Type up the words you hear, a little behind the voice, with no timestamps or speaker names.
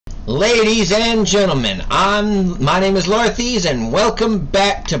Ladies and gentlemen, my name is Larthes, and welcome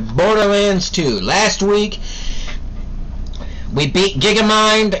back to Borderlands 2. Last week, we beat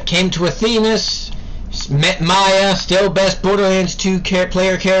Gigamind, came to Athenas, met Maya, still best Borderlands 2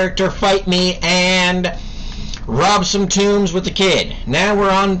 player character, fight me, and rob some tombs with the kid. Now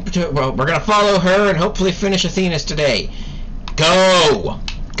we're on to, well, we're gonna follow her and hopefully finish Athenas today. Go!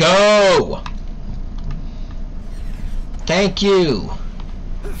 Go! Thank you.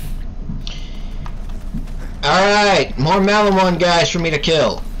 Alright, more MALIWAN guys for me to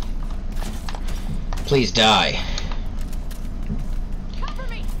kill. Please die. Cover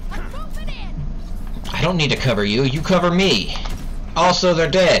me. I'm moving in. I don't need to cover you, you cover me. Also, they're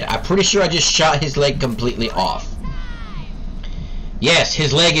dead. I'm pretty sure I just shot his leg completely off. Yes,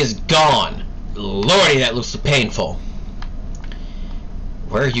 his leg is gone. Lordy, that looks painful.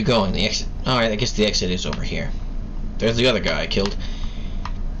 Where are you going? The exit. Alright, I guess the exit is over here. There's the other guy I killed.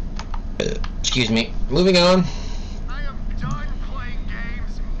 Excuse me. Moving on. I am done playing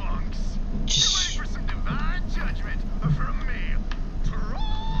games, monks. Just... You're ready for some divine judgment from me.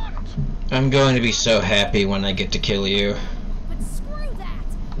 Trond! I'm going to be so happy when I get to kill you. But screw that.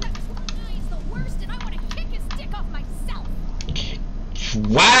 That guy is the worst, and I want to kick his dick off myself.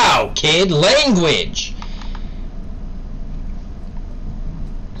 Wow, kid, language.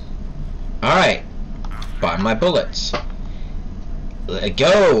 Alright. Buy my bullets.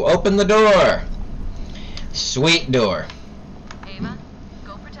 Go! Open the door! Sweet door. Ava,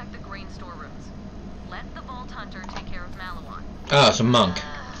 go protect the grain storerooms. Let the Vault Hunter take care of MALIWAN. Oh, it's a monk.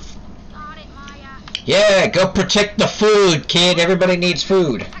 Got it, Maya. Yeah, go protect the food, kid. Everybody needs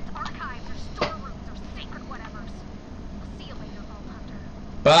food. Protect archives or storerooms or sacred whatevers. I'll see you later, Vault Hunter.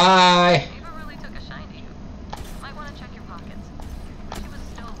 Bye. Ava really took a shine to you. Might want to check your pockets. When she was a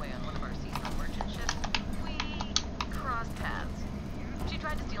stowaway on one of our seasonal merchant ships, we crossed paths. She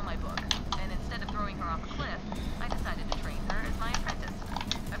tried to steal my book, and instead of throwing her off a cliff, I decided to train her as my apprentice.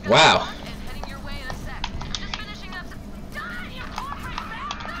 I've got Wow. the book and heading your way in a sec. Just finishing up some... Die, you corporate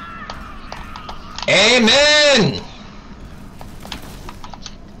bastard! Amen!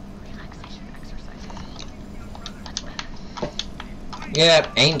 Relaxation exercises. Much better. Yeah,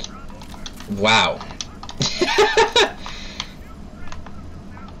 ain't... Wow.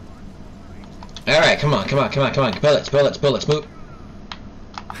 Alright, come on. Bullets, move.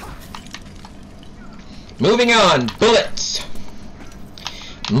 Moving on, bullets!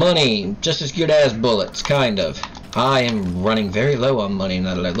 Money, just as good as bullets, kind of. I am running very low on money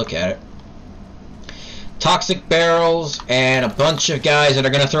now that I look at it. Toxic barrels, and a bunch of guys that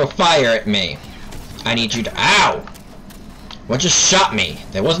are gonna throw fire at me. I need you to... Ow! What just shot me?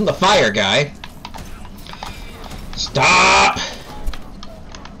 That wasn't the fire guy. Stop!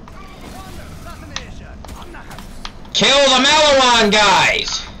 Kill the MALIWAN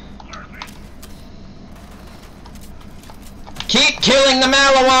guys! Keep killing the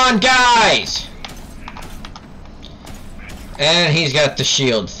MALIWAN guys! And he's got the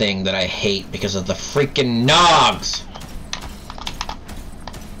shield thing that I hate because of the freaking nogs!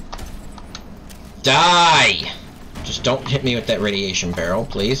 Die! Just don't hit me with that radiation barrel,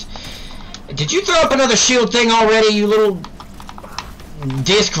 please. Did you throw up another shield thing already, you little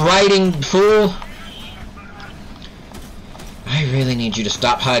disc-riding fool? I really need you to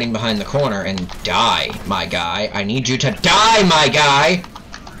stop hiding behind the corner and die, my guy. I need you to die, my guy!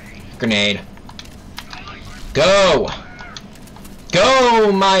 Grenade. Go!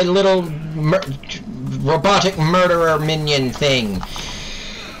 Go, my little robotic murderer minion thing.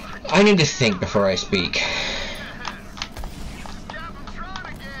 I need to think before I speak.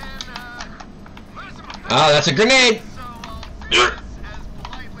 Oh, that's a grenade!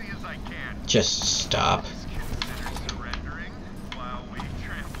 Just stop.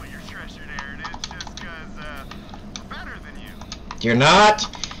 You're not.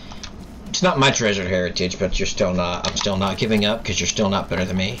 It's not my treasured heritage, but you're still not. I'm still not giving up because you're still not better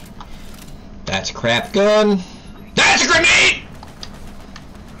than me. That's a crap gun. That's a grenade!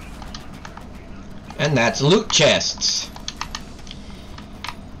 And that's loot chests.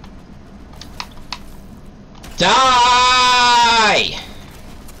 Die!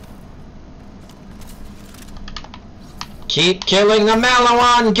 Keep killing the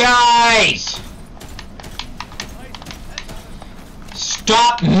MALIWAN guys!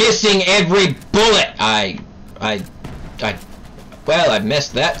 Stop missing every bullet! Well, I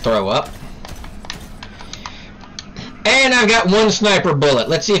messed that throw up. And I've got one sniper bullet.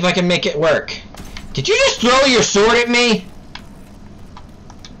 Let's see if I can make it work. Did you just throw your sword at me?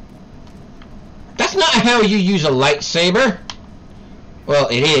 That's not how you use a lightsaber. Well,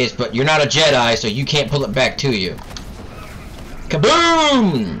 it is, but you're not a Jedi, so you can't pull it back to you.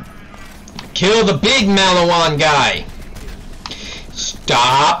 Kaboom! Kill the big MALIWAN guy.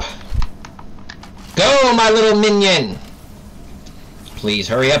 Stop. Go, my little minion. Please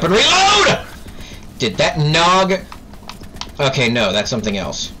hurry up and reload! Did that nog... Okay, no, that's something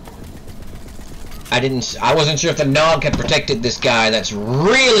else. I wasn't sure if the nog had protected this guy that's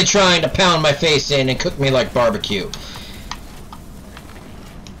really trying to pound my face in and cook me like barbecue.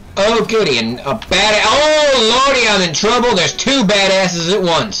 Oh, goody, and a bad... Oh, lordy, I'm in trouble. There's two badasses at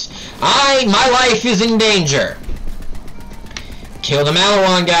once. My life is in danger. Kill the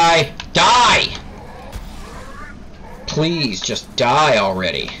MALIWAN guy. Die! Please, just die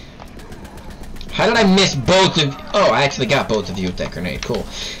already. How did I miss both of... Oh, I actually got both of you with that grenade. Cool.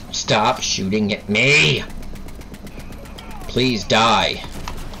 Stop shooting at me. Please die.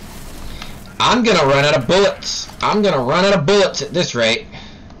 I'm gonna run out of bullets. I'm gonna run out of bullets at this rate.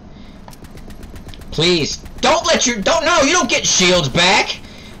 Please, don't let your... No, you don't get shields back.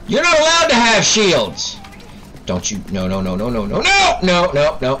 You're not allowed to have shields. Don't you... No. I'm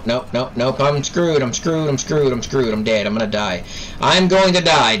screwed. I'm dead. I'm gonna die. I'm going to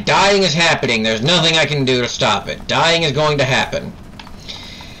die. Dying is happening. There's nothing I can do to stop it. Dying is going to happen.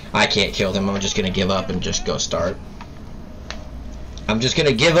 I can't kill them. I'm just gonna give up and just go start. I'm just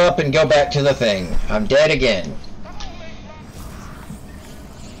gonna give up and go back to the thing. I'm dead again.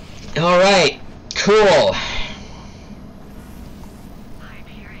 Alright. Cool.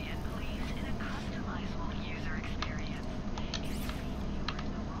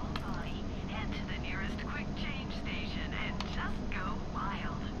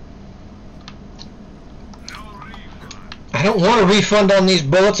 I don't want a refund on these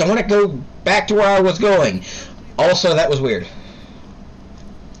bullets. I want to go back to where I was going. Also, that was weird.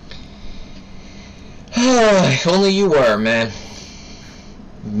 If only you were, man.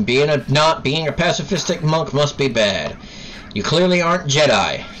 Not being a pacifistic monk must be bad. You clearly aren't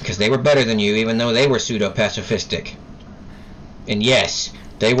Jedi, because they were better than you, even though they were pseudo-pacifistic. And yes,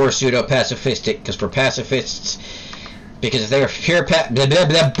 they were pseudo-pacifistic, because for pacifists, because if they were pure blah blah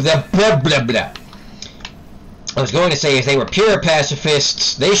blah blah blah blah blah. I was going to say, if they were pure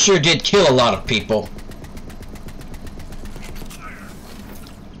pacifists, they sure did kill a lot of people.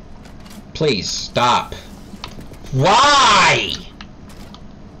 Please, stop. Why?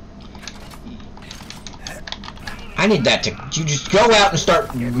 I need that to... You just go out and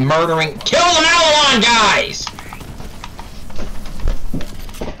start murdering... Kill the MALIWAN guys!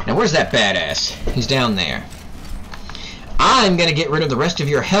 Now, where's that badass? He's down there. I'm gonna get rid of the rest of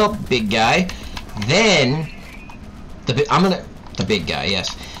your help, big guy. Then... The big guy,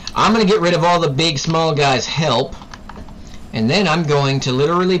 yes. I'm gonna get rid of all the big, small guys' help. And then I'm going to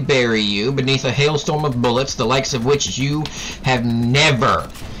literally bury you beneath a hailstorm of bullets, the likes of which you have never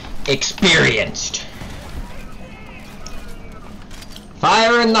experienced.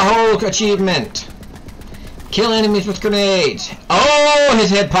 Fire in the hole achievement. Kill enemies with grenades. Oh, his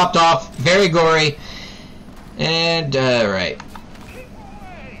head popped off. Very gory. And, right.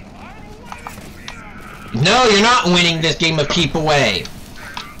 No, you're not winning this game of keep away.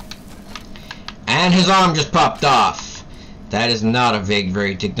 And his arm just popped off. That is not a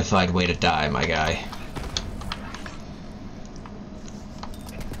very dignified way to die, my guy.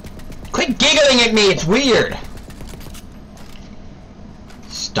 Quit giggling at me, it's weird.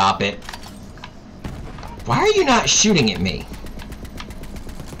 Stop it. Why are you not shooting at me?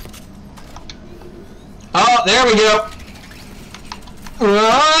 Oh, there we go.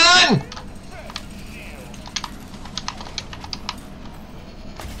 Run!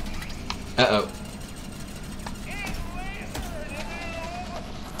 Uh-oh.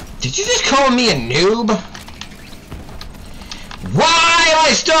 Did you just call me a noob? Why am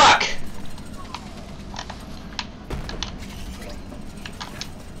I stuck?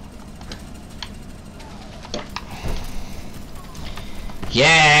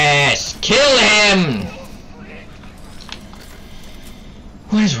 Yes! Kill him!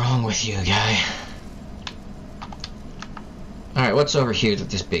 What is wrong with you, guy? Alright, what's over here that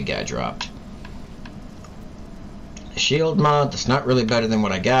this big guy dropped? A shield mod that's not really better than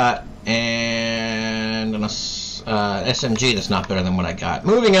what I got, and an SMG that's not better than what I got.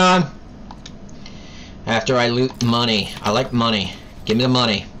 Moving on! After I loot money. I like money. Give me the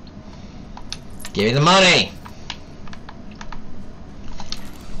money. Give me the money!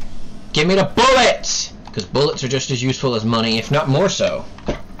 Give me the bullets! Because bullets are just as useful as money, if not more so.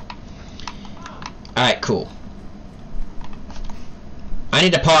 Alright, cool. I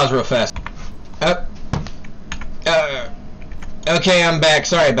need to pause real fast. Okay, I'm back.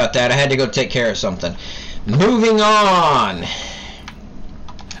 Sorry about that. I had to go take care of something. Moving on!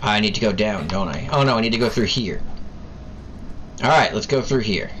 I need to go down, don't I? Oh no, I need to go through here. Alright, let's go through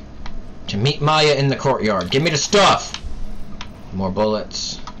here. To meet Maya in the courtyard. Give me the stuff! More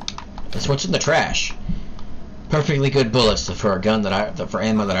bullets. That's what's in the trash. Perfectly good bullets for a gun that for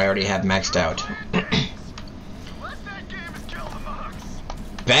ammo that I already have maxed out.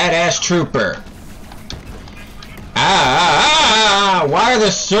 Badass trooper. Why are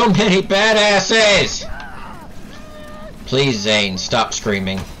there so many badasses? Please, Zane, stop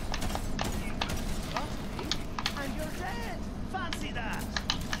screaming.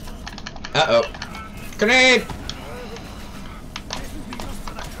 Uh-oh. Grenade!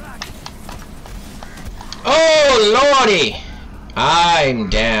 Oh, lordy! I'm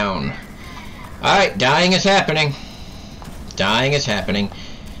down. Alright, dying is happening. Dying is happening.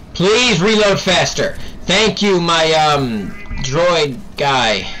 Please reload faster. Thank you, my, droid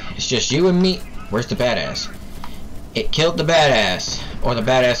guy. It's just you and me. Where's the badass? It killed the badass. Or the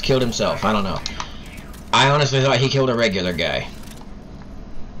badass killed himself. I don't know. I honestly thought he killed a regular guy.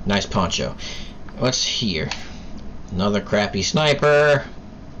 Nice poncho. What's here? Another crappy sniper.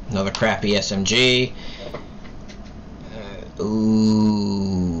 Another crappy SMG.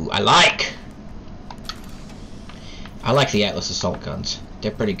 Ooh, I like the Atlas assault guns.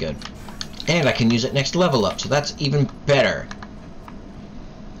 They're pretty good. And I can use it next level up, so that's even better.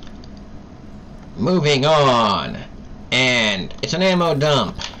 Moving on. And it's an ammo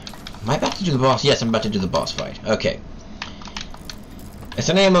dump. Am I about to do the boss? Yes, I'm about to do the boss fight. Okay. It's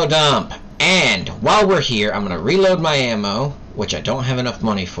an ammo dump. And while we're here, I'm going to reload my ammo, which I don't have enough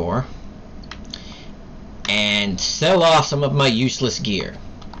money for, and sell off some of my useless gear.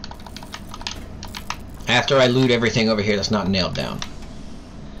 After I loot everything over here that's not nailed down.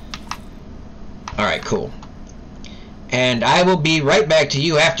 Alright, cool. And I will be right back to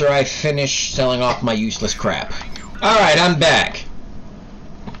you after I finish selling off my useless crap. Alright, I'm back.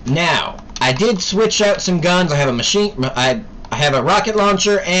 Now, I did switch out some guns. I have a I have a rocket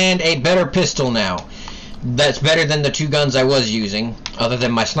launcher and a better pistol now. That's better than the two guns I was using, other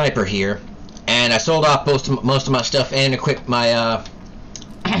than my sniper here. And I sold off most of my stuff and equipped my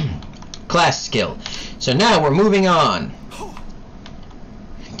class skill. So now we're moving on.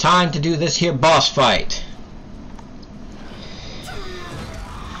 Time to do this here boss fight.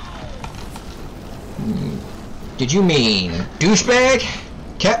 Did you mean douchebag?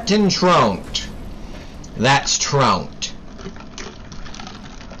 Captain Tronked. That's Tronked.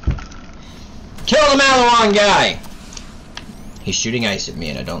 Kill the MALIWAN guy! He's shooting ice at me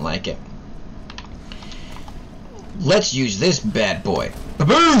and I don't like it. Let's use this bad boy.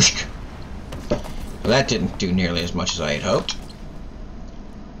 Babooshk! Well, that didn't do nearly as much as I had hoped.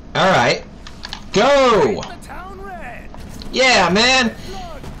 Alright. Go! Yeah, man!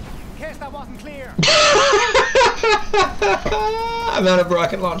 I'm out of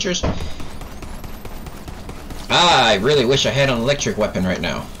rocket launchers. I really wish I had an electric weapon right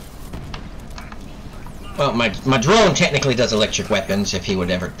now. Well, my drone technically does electric weapons if he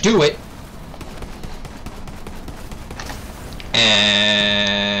would ever do it.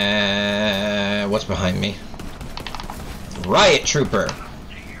 And what's behind me? Riot Trooper.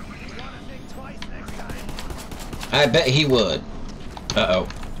 I bet he would. Uh-oh.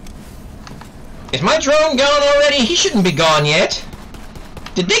 Is my drone gone already? He shouldn't be gone yet.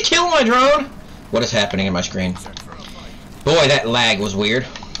 Did they kill my drone? What is happening in my screen? Boy, that lag was weird.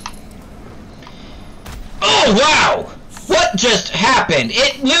 Oh, wow! What just happened?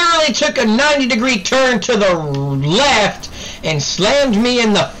 It literally took a 90-degree turn to the left and slammed me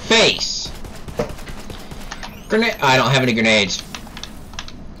in the face. Grenade. I don't have any grenades.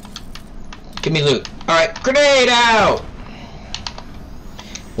 Give me loot. Alright, grenade out!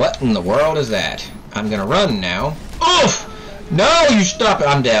 What in the world is that? I'm gonna run now. Oof! No, you stop it.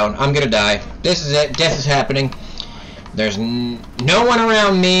 I'm down. I'm gonna die. This is it. Death is happening. There's no one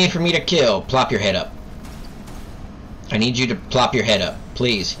around me for me to kill. Plop your head up. I need you to plop your head up,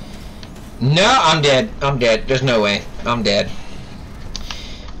 please. No, I'm dead. I'm dead. There's no way. I'm dead.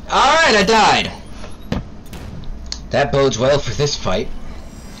 Alright, I died. That bodes well for this fight.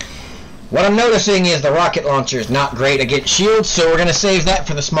 What I'm noticing is the rocket launcher is not great against shields, so we're going to save that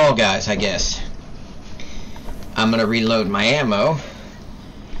for the small guys, I guess. I'm going to reload my ammo.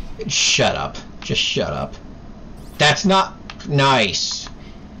 Shut up. Just shut up. That's not nice.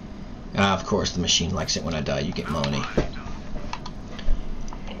 Of course, the machine likes it when I die. You get money.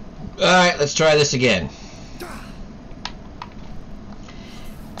 Alright, let's try this again.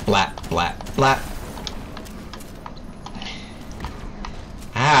 Blat, blat, blat.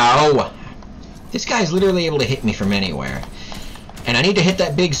 Ow! This guy's literally able to hit me from anywhere. And I need to hit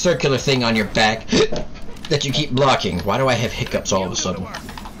that big circular thing on your back that you keep blocking. Why do I have hiccups all of a sudden?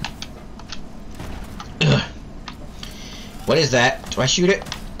 Ugh. What is that? Do I shoot it?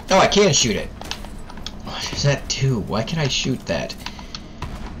 Oh, I can shoot it. What does that do? Why can't I shoot that?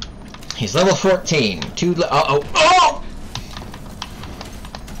 He's level 14. Oh!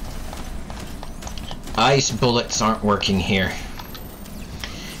 Ice bullets aren't working here.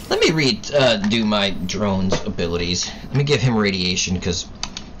 Let me do my drone's abilities. Let me give him radiation, because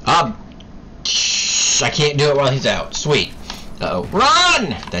I can't do it while he's out. Sweet. Uh-oh.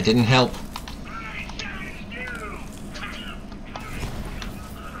 Run! That didn't help.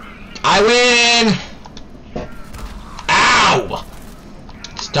 I win! Ow!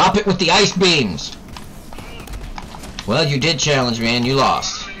 Stop it with the ice beams! Well, you did challenge me and you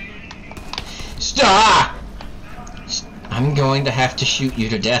lost. Stop! I'm going to have to shoot you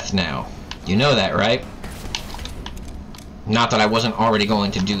to death now. You know that, right? Not that I wasn't already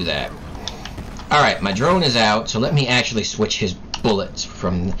going to do that. Alright, my drone is out, so let me actually switch his bullets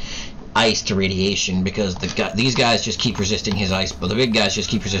from ice to radiation, because these guys just keep resisting his ice, but the big guys just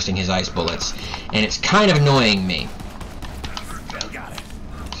keep resisting his ice bullets, and it's kind of annoying me.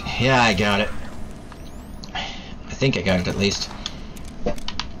 Yeah, I got it. I think I got it at least.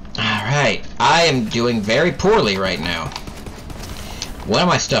 Alright, I am doing very poorly right now. What am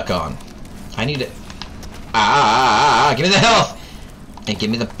I stuck on? I need to... give me the health! And give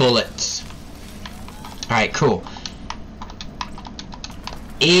me the bullets. Alright, cool.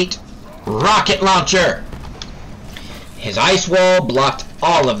 Eat rocket launcher! His ice wall blocked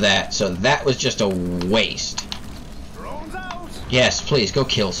all of that, so that was just a waste. Drone's out. Yes, please, go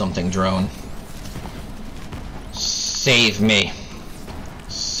kill something, drone. Save me.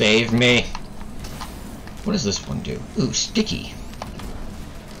 Save me. What does this one do? Ooh, sticky.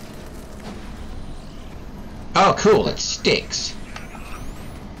 Oh, cool, it sticks.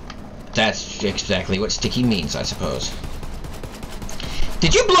 That's exactly what sticky means, I suppose.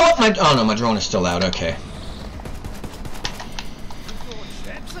 Did you blow up my... Oh, no, my drone is still out, okay.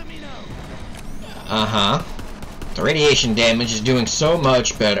 Uh-huh. The radiation damage is doing so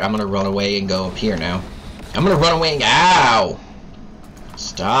much better. I'm gonna run away and go up here now. I'm gonna run away and... Ow!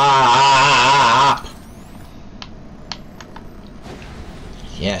 Stop!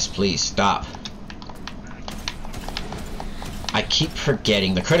 Yes, please, stop. I keep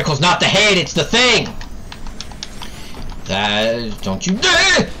forgetting. The critical's not the head, it's the thing! That... Don't you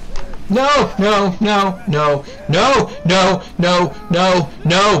dare! No, no, no, no, no, no, no, no,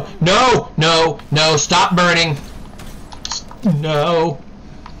 no, no, no, no, stop burning. No.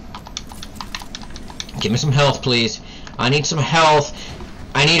 Give me some health, please. I need some health.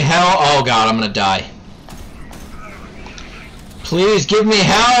 I need health. Oh god, I'm gonna die. Please give me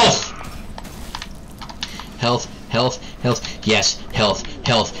health! Health, health, health. Yes, health,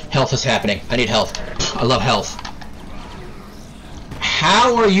 health. Health is happening. I need health. I love health.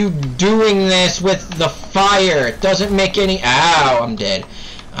 How are you doing this with the fire? It doesn't make any... Ow, I'm dead.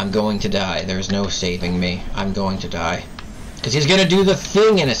 I'm going to die. There's no saving me. I'm going to die. Because he's going to do the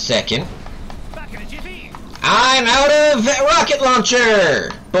thing in a second. I'm out of rocket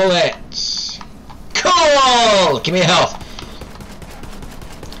launcher! Bullets. Cool! Give me health.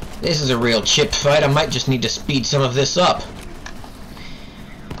 This is a real chip fight. I might just need to speed some of this up.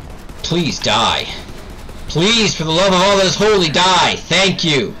 Please die. Please, for the love of all that is holy, die! Thank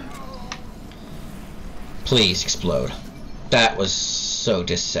you! Please, explode. That was so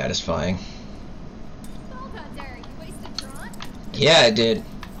dissatisfying. Well done, Derek. You wasted Tron. Yeah, I did.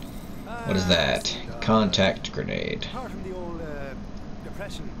 What is that? Contact grenade. Apart from the old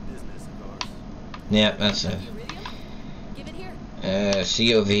depression business, of course. Yeah, that's it. Iridium? Give it here.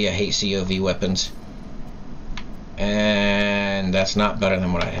 COV, I hate COV weapons. And that's not better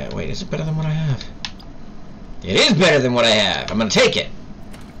than what I have. Wait, is it better than what I have? It is better than what I have. I'm gonna take it.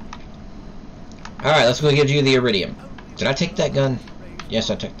 Alright, let's go give you the iridium. Did I take that gun? Yes,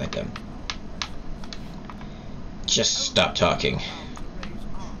 I took that gun. Just stop talking. I've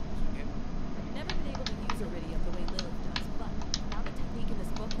never been able to use iridium the way Lilith does, but found a technique in this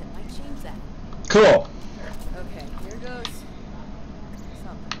book that might change that. Cool. Okay, here goes.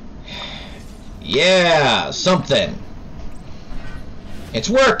 Something. Yeah, something. It's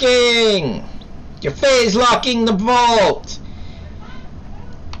working! You're phase locking the vault!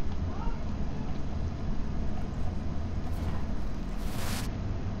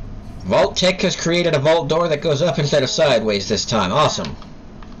 Vault Tech has created a vault door that goes up instead of sideways this time. Awesome.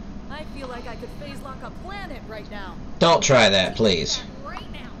 I feel like I could phase lock a planet right now. Don't try that, please.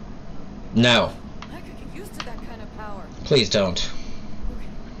 Right now. No. I could get used to that kind of power. Please don't. Okay,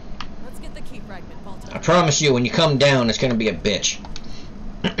 let's get the key fragment vault I promise you, when you come down, it's gonna be a bitch.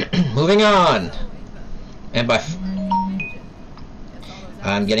 Moving on. And by...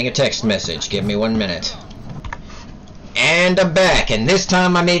 I'm getting a text message. Give me 1 minute. And I'm back, and this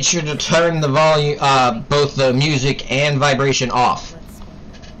time I made sure to turn the volume, both the music and vibration off.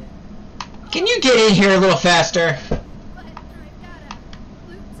 Can you get in here a little faster? But I've got a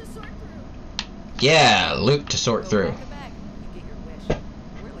loot to sort through. Yeah, loot to sort through. Back, you get your wish.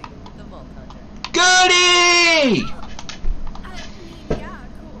 We're leaving with the Vault Hunter. Goody! I mean, yeah,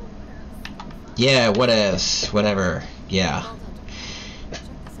 cool. Yeah, what else? Whatever. Yeah. Vault Hunter, check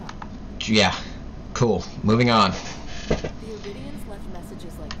this out. Yeah. Cool. Moving on. The Iridians left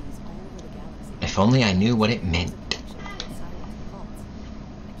messages like these all over the galaxy. If only I knew what it meant. There's a connection between Sirens and vaults.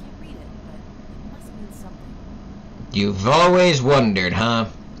 I can't read it, but it must mean something. You've always wondered, huh?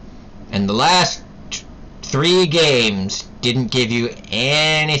 And the last 3 games didn't give you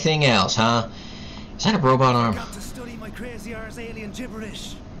anything else, huh? Is that a robot arm? Got to study my crazy Rs alien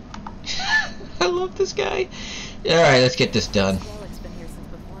gibberish. I love this guy. Alright, let's get this done. Skrullock's been here since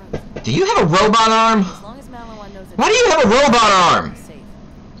before I was born. Do you have a robot arm? As long as MALIWAN knows it. Why do you have a robot arm? Safe.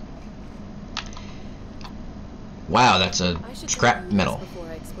 Wow, that's a I should scrap tell you this metal. before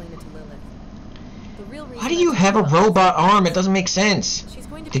I explain it to Lilith. The real reason Why do you I have a took her robot arm? It doesn't make sense. She's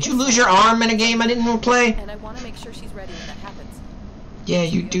going to Did be you a lose your siren, arm in a game I didn't want to play? and I want to make sure she's ready when that happens. Yeah,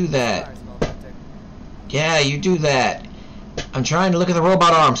 you So do open the that. stars, Vault Hunter. Yeah, you do that. I'm trying to look at the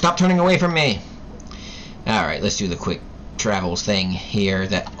robot arm. Stop turning away from me. Alright, let's do the quick travels thing here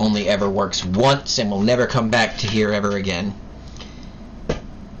that only ever works once and will never come back to here ever again.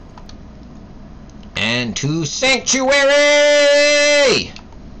 And to Sanctuary!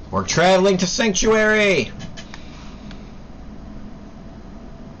 We're traveling to Sanctuary!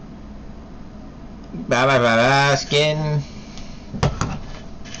 Bye bye bye bye, skin.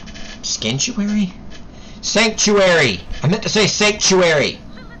 Skintuary? Sanctuary! I meant to say sanctuary!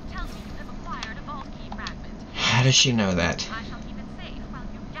 Lilith tells me you have acquired a vault key fragment. How does she know that? I shall keep it safe while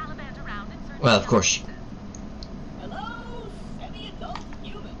you gallivant around in search Well, of of course. pieces. Hello, semi-adult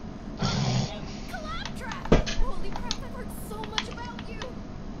human. Claptrap! Holy crap, I've heard so much about you.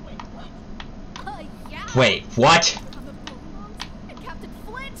 Wait, what? Yeah. Wait, what? On the Borderlands, and Captain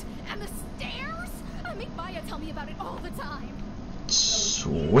Flint, and the stairs. I make Maya tell me about it all the time.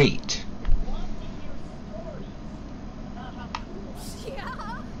 Sweet. Want to hear stories about how cool Yeah.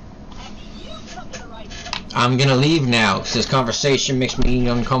 and you come to the right place. I'm gonna leave now, because this conversation makes me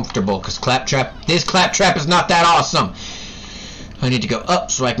uncomfortable, because this Claptrap is not that awesome. I need to go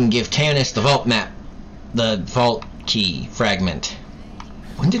up so I can give Tannis the vault map. The vault key fragment.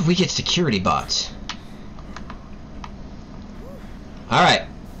 When did we get security bots? Alright.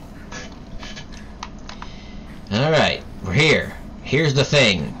 Alright, we're here. Here's the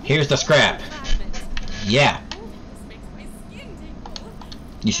thing. Here's the scrap. Yeah, This makes my skin tingle.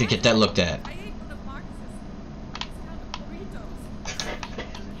 you should get that looked at. I ate one of Marcus's discounted burritos.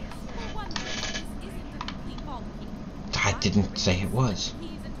 For one thing, this isn't a complete vault key. I didn't say it was. Keys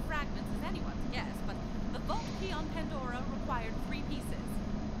into fragments is anyone's guess, but the vault key on Pandora required 3 pieces.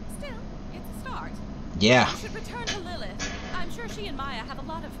 Still, it's a start. Yeah, You should return to Lilith. I'm sure she and Maya have a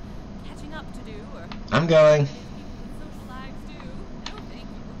lot of catching up to do, or I'm going. people with social lives do. No, thank you.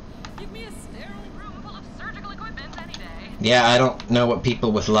 Give me a sterile room full of Surgical equipment any day. Yeah, I don't know what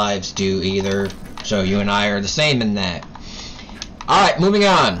people with lives do either, so you and I are the same in that. Alright, moving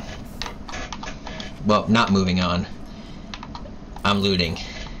on. Well, not moving on. I'm looting.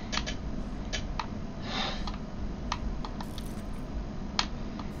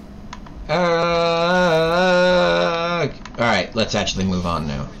 Alright, let's actually move on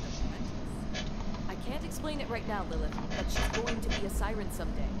now. I can't explain it right now, Lilith, but she's going to be a siren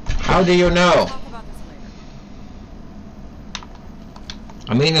someday. How do you know? Talk about this later.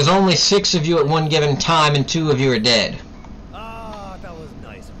 I mean, there's only 6 of you at one given time, and 2 of you are dead. Ah, that was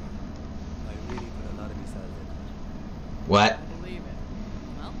nice of her. I really put a lot of myself in. What? I believe it.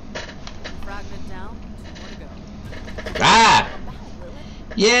 Well, fragment down, 2 more to go. Ah! Come back,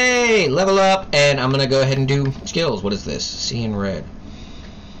 Lilith. Yay! Level up, and I'm gonna go ahead and do skills. What is this? See in red.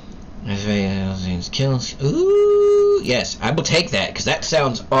 Kills. Ooh, yes, I will take that because that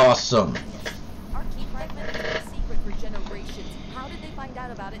sounds awesome. Our key fragment has been a secret for generations. How did they find out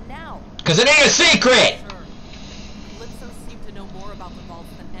about it now? Because it ain't a secret. Sure. Calypso seemed to know more about the vaults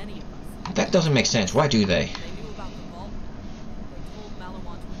than any of us. That doesn't make sense. Why do they? They knew about the vault. They told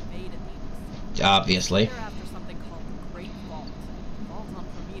MALIWAN to invade Athens. Obviously. They're after something called the Great Vault. The vault on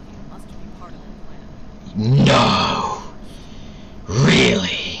Promethea must be part of their plan. No.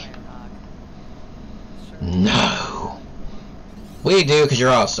 Really? Fire dog. Sure. No. We do because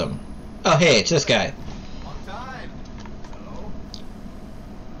you're awesome. Oh, hey, it's this guy. Long time. So,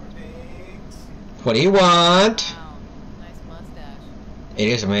 thanks. What do you want? Wow. Nice mustache. It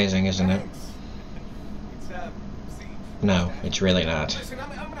is amazing, isn't it? Thanks. It's, siege. No, it's really not. Listen, I'm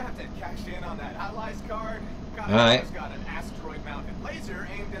gonna have to cash in on that Allies card. Alright. He's got an asteroid-mounted laser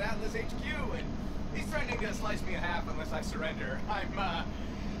aimed at Atlas HQ, and he's threatening to slice me in half unless I surrender. I'm,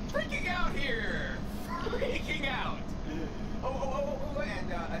 freaking out here! Freaking out!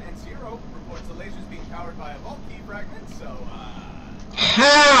 And Zero reports the laser's being powered by a vault key fragment, so,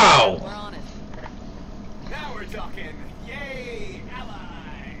 How? We're on it. now we're talking. Yay,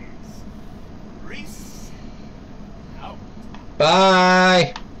 Allies! Reese, out.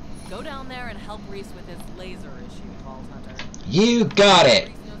 Bye. Go down there and help Reese with his laser issue, Vault Hunter. You got it.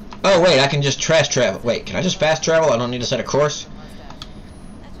 Oh wait, I can just fast travel. Wait, can I just fast travel? I don't need to set a course.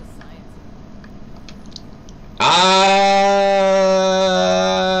 That's just science. I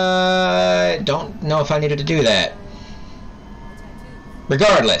don't know if I needed to do that.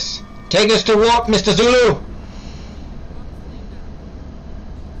 Regardless, take us to warp, Mr. Zulu.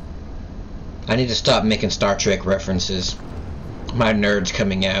 I need to stop making Star Trek references. My nerd's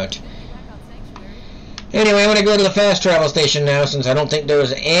coming out. Anyway, I'm gonna go to the fast travel station now, since I don't think there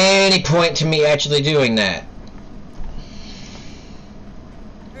was any point to me actually doing that.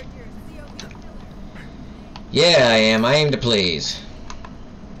 Yeah, I am. I aim to please.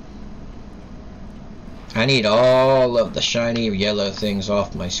 I need all of the shiny yellow things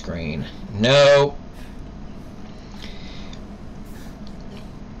off my screen. No.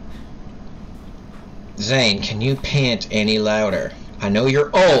 Zane, can you pant any louder? I know you're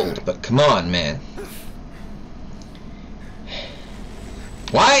old, but come on, man.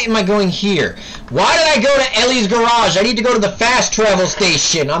 Why am I going here? Why did I go to Ellie's garage? I need to go to the fast travel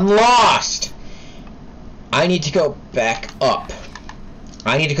station. I'm lost. I need to go back up.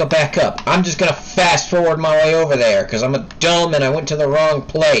 I need to go back up. I'm just gonna fast forward my way over there because I'm a dumb and I went to the wrong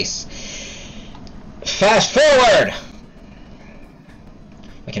place. Fast forward!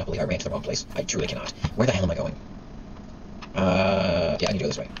 I cannot believe I ran to the wrong place. I truly cannot. Where the hell am I going? Yeah, I need to go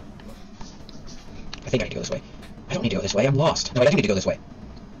this way. I think I need to go this way. I don't need to go this way. I'm lost. No, I do need to go this way.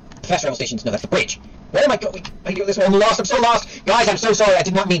 The fast travel stations. No, that's the bridge. Where am I going? I need to go this way. I'm lost. I'm so lost. Guys, I'm so sorry. I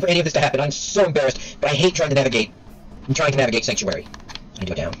did not mean for any of this to happen. I'm so embarrassed, but I hate trying to navigate. I'm trying to navigate Sanctuary. I need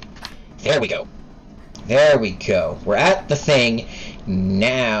to go down. There we go. There we go. We're at the thing.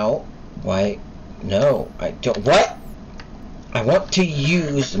 Now, why? No, I don't. What? I want to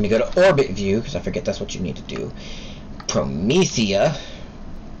use, let me go to orbit view, because I forget that's what you need to do. Promethea.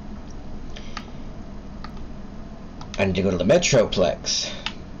 I need to go to the Metroplex.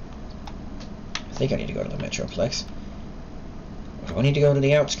 I think I need to go to the Metroplex. Or do I need to go to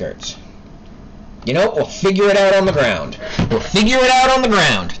the outskirts? You know, we'll figure it out on the ground. We'll figure it out on the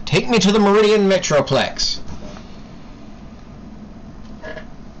ground. Take me to the Meridian Metroplex.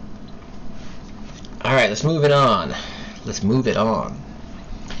 Alright, let's move it on. Let's move it on.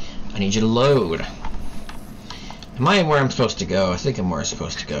 I need you to load. Am I where I'm supposed to go? I think I'm where I'm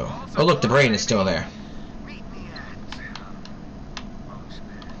supposed to go. Oh look, the brain is still there.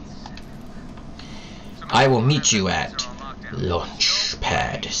 I will meet you at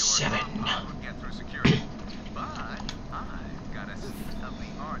Launchpad 7.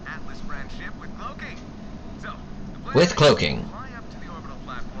 With cloaking.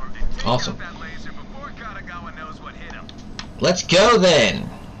 Awesome. Let's go then.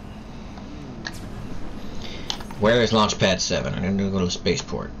 Where is Launchpad 7? I'm gonna go to the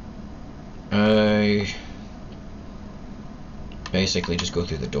spaceport. I basically just go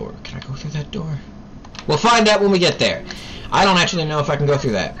through the door. Can I go through that door? We'll find out when we get there. I don't actually know if I can go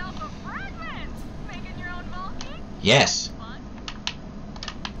through that. Yes.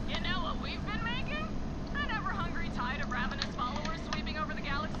 You know what we've been making? An ever-hungry tide of ravenous followers sweeping over the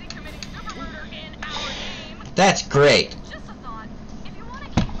galaxy, committing super murder in our name. That's great. Just a thought. If you want to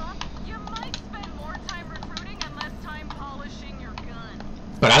keep up, you might spend more time recruiting and less time polishing your gun.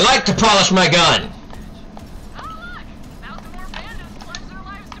 But I like to polish my gun. Oh look! 1,000 more bandits pledged their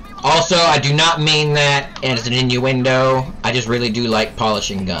lives to me. Also, I do not mean that as an innuendo. I just really do like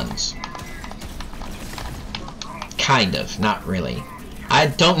polishing guns. Kind of, not really. I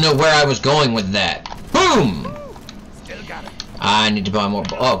don't know where I was going with that. Boom! Still got it. I need to buy more.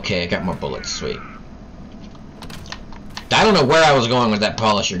 Okay, I got more bullets. Sweet. I don't know where I was going with that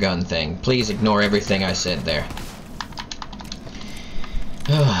polish your gun thing. Please ignore everything I said there.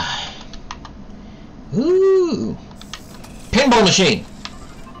 Ooh. Pinball machine.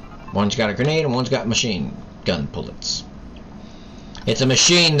 One's got a grenade and one's got machine gun bullets. It's a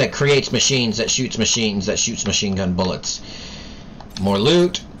machine that creates machines that shoots machine gun bullets. More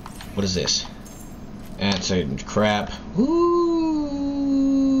loot. What is this? That's a crap.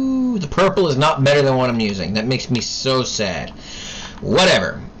 Ooh, the purple is not better than what I'm using. That makes me so sad.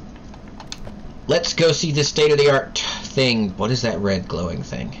 Whatever. Let's go see this state-of-the-art thing. What is that red glowing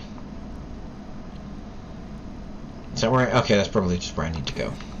thing? Is that where okay, that's probably just where I need to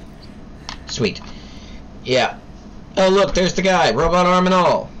go. Sweet. Yeah. Oh, look, there's the guy. Robot arm and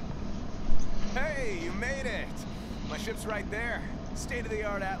all. Hey, you made it. My ship's right there.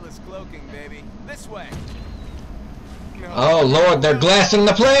 State-of-the-art Atlas cloaking, baby. This way. No. Oh, Lord, they're glassing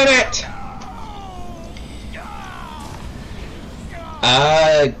the planet!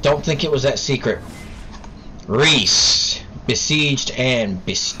 I don't think it was that secret. Reese. Besieged and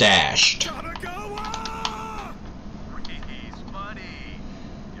bestashed. Gotta go! Reese, buddy.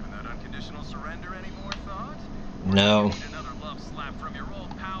 Giving that unconditional surrender any more thought? No. Another love slap from your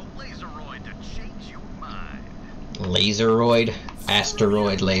old pal Laseroid to change your mind. Laseroid?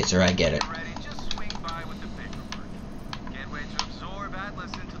 Asteroid laser, I get it. Ready? Just swing by with the paperwork. Can't wait to absorb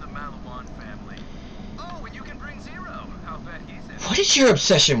Atlas into the MALIWAN family. Oh, and you can bring Zero. I'll bet he's in. What is your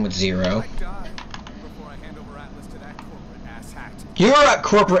obsession with Zero? I die before I hand over Atlas to that corporate asshat. You're a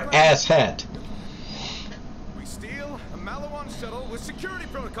corporate asshat. We steal a MALIWAN shuttle with security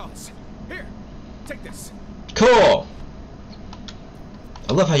protocols. Here, take this. Cool.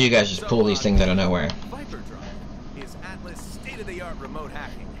 I love how you guys just pull these things out of nowhere. Viper Drive is Atlas state-of-the-art remote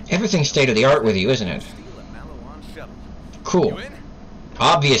hacking. Everything's state-of-the-art with you, isn't it? Steal a MALIWAN shuttle. Cool. You in?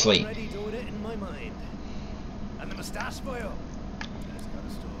 Obviously. Already doing it in my mind. And the mustache boil. That's got a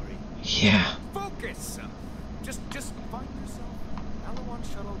story. Yeah. Focus. Just find yourself a MALIWAN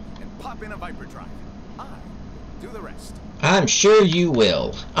shuttle and pop in a Viper Drive. I will do the rest. I'm sure you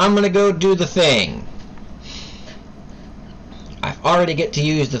will. I'm gonna go do the thing. I've already get to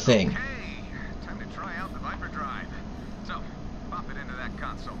use the thing. Hey, time to try out the Viper Drive. So, pop it into that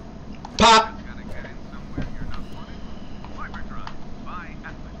console. Pop! Gotta get in somewhere you're not wanted. Viper Drive by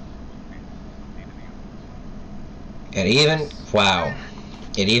Atlas. It even, wow.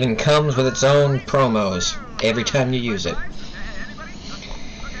 It even comes with its own promos every time you use it.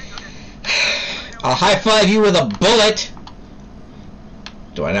 I'll high-five you with a bullet!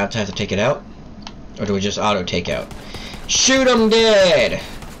 Do I not have to take it out? Or do we just auto-take out? Shoot 'em dead!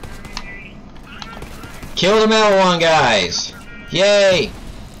 Kill the MALIWAN guys! Yay!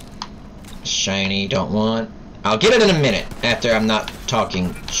 Shiny, don't want. I'll get it in a minute, after I'm not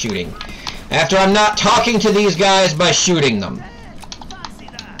talking, shooting. After I'm not talking to these guys by shooting them.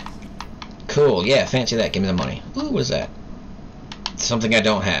 Cool, yeah, fancy that, give me the money. Ooh, what is that? Something I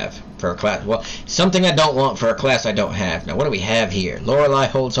don't have for a class. Well, something I don't want for a class I don't have. Now, what do we have here? Lorelei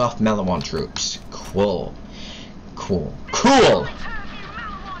holds off MALIWAN troops. Cool. Cool. Cool!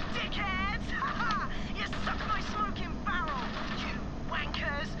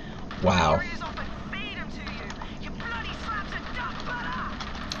 Wow.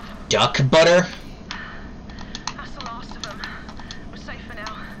 Duck butter? That's the last of them. We're safe for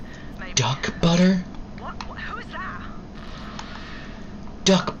now. Maybe. Duck butter? What? Who is that?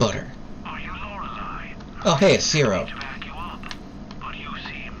 Duck butter. Are you Lorelei? Oh, hey, it's Zero. To back you up, but you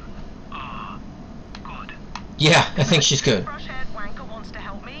seem, good. Yeah, I think she's good. Brush-haired wanker wants to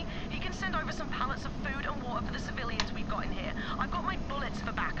help me. He can send over some pallets of food and water for the civilians we've got in here. I've got my bullets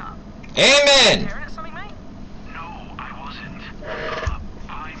for backup. Amen! Staring at something, mate? No, I wasn't.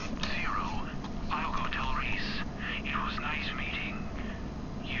 I'm Zero. I'll go tell Reese. It was nice meeting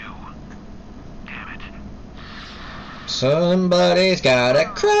you. Damn it. Somebody's got a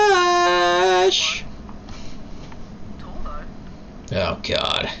crush. Tall though. Oh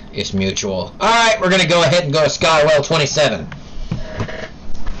god, it's mutual. Alright, we're gonna go ahead and go to Skywell 27.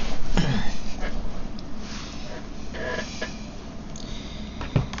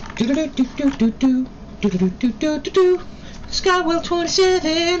 Skywell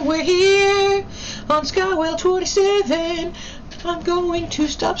 27, we're here on Skywell 27. I'm going to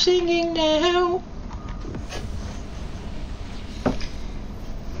stop singing now.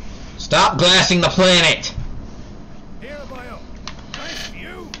 Stop glassing the planet! Here, Bio. Nice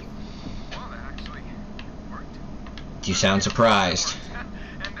view. Well, that actually worked. You sound surprised.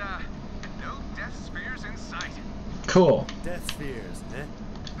 And, no death spheres in sight. Cool. Death spheres, eh?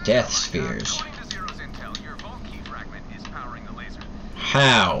 Death spheres. According to Zero's intel, your vault key fragment is powering the laser.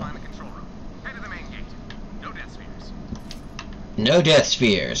 How? Find the control room. Head to the main gate. No death spheres. No death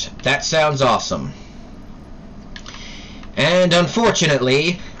spheres. That sounds awesome. And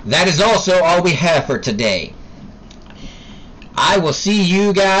unfortunately, that is also all we have for today. I will see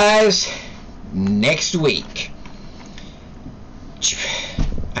you guys next week.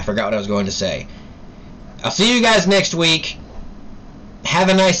 I forgot what I was going to say. I'll see you guys next week. Have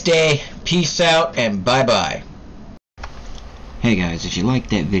a nice day. Peace out and bye-bye. Hey guys, if you liked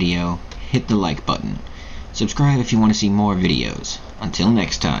that video, hit the like button. Subscribe if you want to see more videos. Until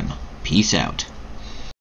next time, peace out.